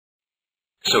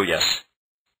So yes,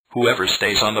 whoever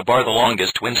stays on the bar the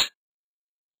longest wins.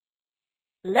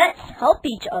 Let's help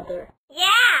each other.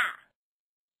 Yeah!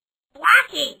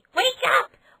 Blocky, wake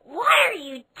up! What are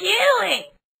you doing?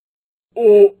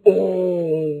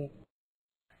 Oh.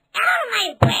 Out of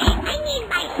my way! I need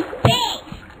my space!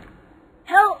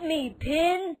 Help me,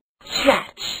 Pin.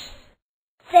 Catch!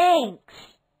 Thanks.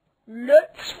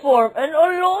 Let's form an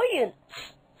alliance.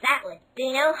 That would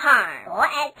do no harm.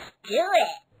 Let's do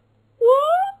it!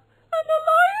 What? An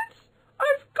alliance?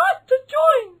 I've got to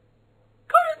join.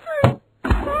 Coming through.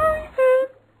 Sorry, Pin.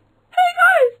 Hey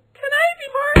guys, can I be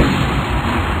part?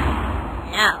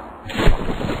 No.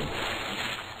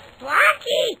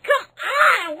 Blocky, come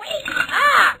on, wake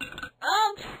up!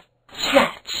 Oops.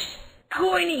 Catch.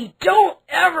 Coiny, don't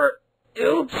ever.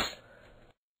 Oops.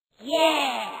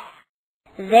 Yeah!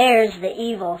 There's the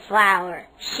evil flower.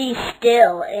 She's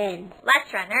still in.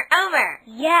 Let's run her over.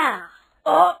 Yeah.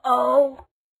 Uh-oh.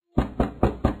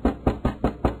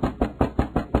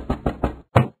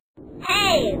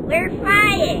 Hey, we're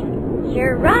fighting.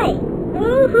 You're right.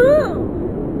 Woohoo!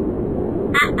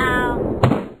 Uh-oh.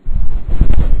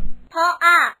 Pull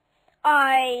up.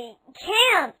 I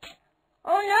can't.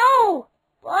 Oh no.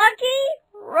 Lucky,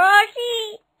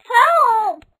 Rocky,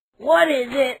 help! What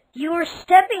is it? You were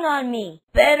stepping on me.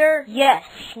 Better? Yes.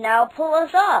 Now pull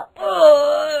us up.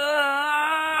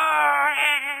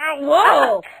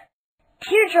 Whoa!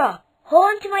 Teardrop, hold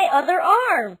on to my other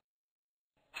arm.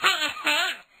 Ha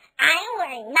ha! I'm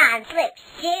wearing non-slip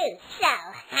shoes, so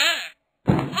ha!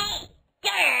 Hey,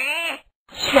 grr!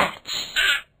 Catch.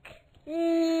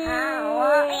 Oh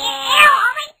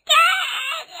my god!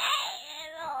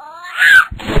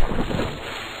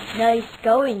 Nice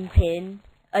going, Pin.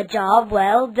 A job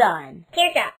well done.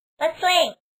 Teardrop, let's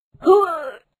swing!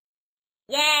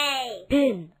 Yay!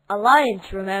 Pin,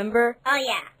 alliance, remember? Oh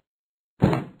yeah.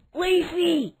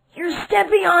 Lacey, you're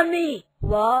stepping on me.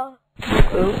 What?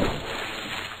 Oops.